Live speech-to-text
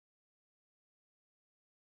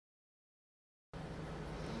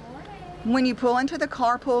When you pull into the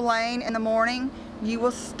carpool lane in the morning, you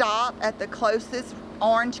will stop at the closest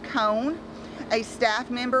orange cone. A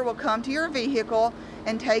staff member will come to your vehicle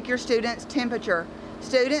and take your student's temperature.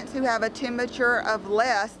 Students who have a temperature of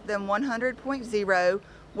less than 100.0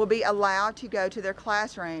 will be allowed to go to their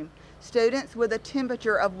classroom. Students with a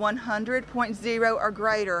temperature of 100.0 or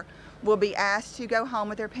greater will be asked to go home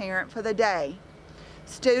with their parent for the day.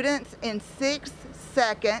 Students in 6th,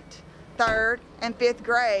 2nd, 3rd, and 5th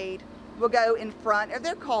grade will go in front of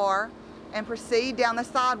their car and proceed down the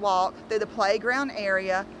sidewalk through the playground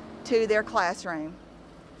area to their classroom.